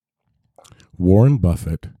Warren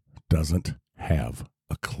Buffett doesn't have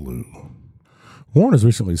a clue. Warren has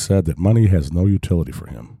recently said that money has no utility for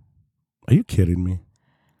him. Are you kidding me?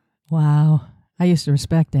 Wow. I used to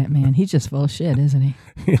respect that man. He's just full of shit, isn't he?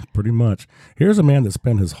 Yeah, pretty much. Here's a man that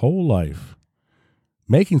spent his whole life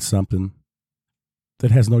making something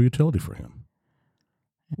that has no utility for him.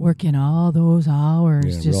 Working all those hours,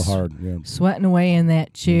 Yeah, just real hard. Yeah. sweating away in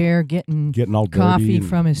that chair, getting all coffee dirty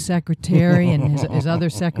from his secretary and his other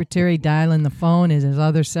secretary dialing the phone, his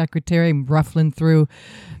other secretary ruffling through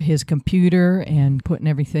his computer and putting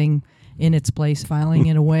everything in its place, filing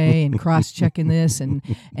it away and cross-checking this and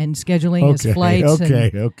scheduling his flights.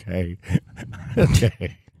 Okay.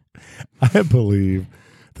 I believe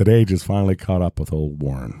that age has finally caught up with old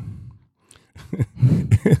Warren.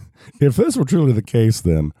 If this were truly the case,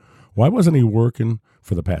 then why wasn't he working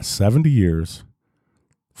for the past 70 years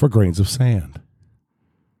for grains of sand?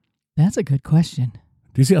 That's a good question.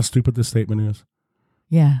 Do you see how stupid this statement is?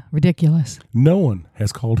 Yeah, ridiculous. No one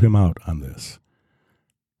has called him out on this.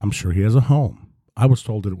 I'm sure he has a home. I was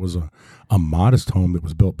told that it was a modest home that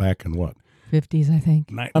was built back in what? 50s, I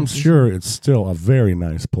think. I'm sure it's still a very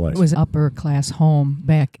nice place. It was an upper-class home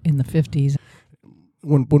back in the 50s.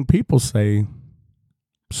 When people say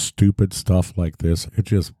stupid stuff like this, it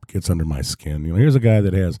just gets under my skin. You know, here's a guy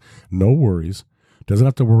that has no worries, doesn't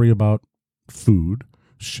have to worry about food,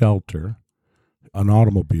 shelter, an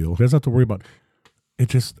automobile, doesn't have to worry about it.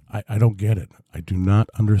 Just, I don't get it. I do not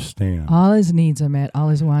understand. All his needs are met. All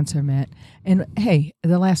his wants are met. And, hey,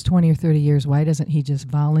 the last 20 or 30 years, why doesn't he just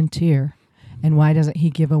volunteer? And why doesn't he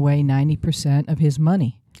give away 90% of his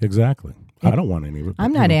money? Exactly. I don't want any of it.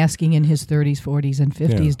 I'm not asking in his 30s, 40s, and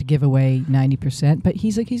 50s to give away 90%, but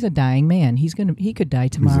he's a dying man. He could die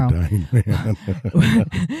tomorrow. He's a dying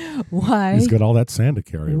man. Why? He's got all that sand to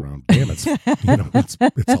carry around. Damn, it's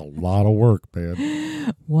a lot of work,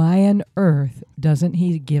 man. Why on earth doesn't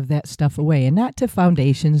he give that stuff away? And not to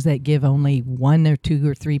foundations that give only 1 or 2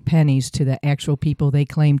 or 3 pennies to the actual people they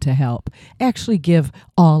claim to help. Actually give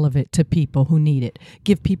all of it to people who need it.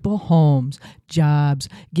 Give people homes, jobs,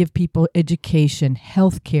 give people education,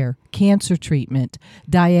 health care, cancer treatment,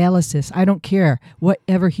 dialysis. I don't care.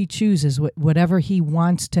 Whatever he chooses, whatever he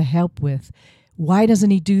wants to help with. Why doesn't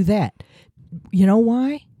he do that? You know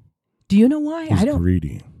why? Do you know why? He's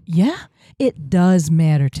greedy. Yeah, it does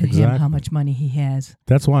matter to him how much money he has.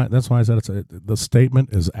 That's why I said the statement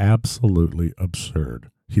is absolutely absurd.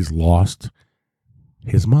 He's lost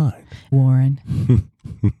his mind. Warren.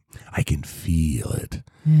 I can feel it.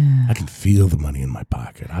 Yeah. I can feel the money in my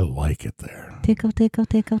pocket. I like it there. Tickle, tickle,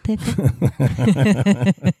 tickle, tickle.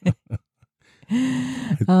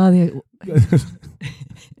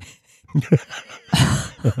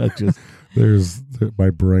 My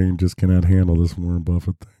brain just cannot handle this Warren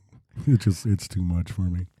Buffett thing. It's too much for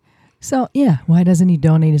me. So, yeah, why doesn't he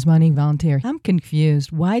donate his money, volunteer? I'm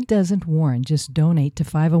confused. Why doesn't Warren just donate to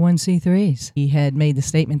 501c3s? He had made the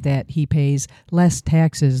statement that he pays less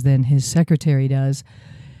taxes than his secretary does.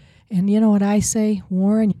 And you know what I say,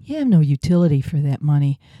 Warren? You have no utility for that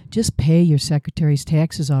money. Just pay your secretary's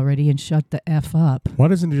taxes already and shut the F up. Why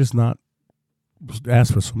doesn't he just not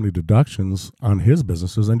ask for so many deductions on his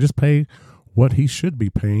businesses and just pay what he should be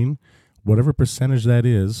paying, whatever percentage that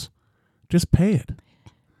is, just pay it.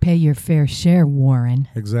 Pay your fair share, Warren.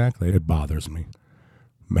 Exactly. It bothers me.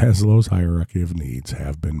 Maslow's hierarchy of needs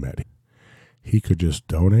have been met. He could just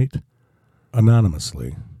donate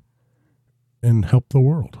anonymously and help the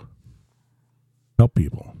world. Help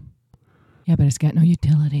people. Yeah, but it's got no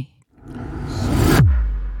utility.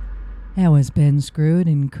 That was Ben Scrood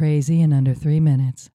and Crazy in Under 3 Minutes.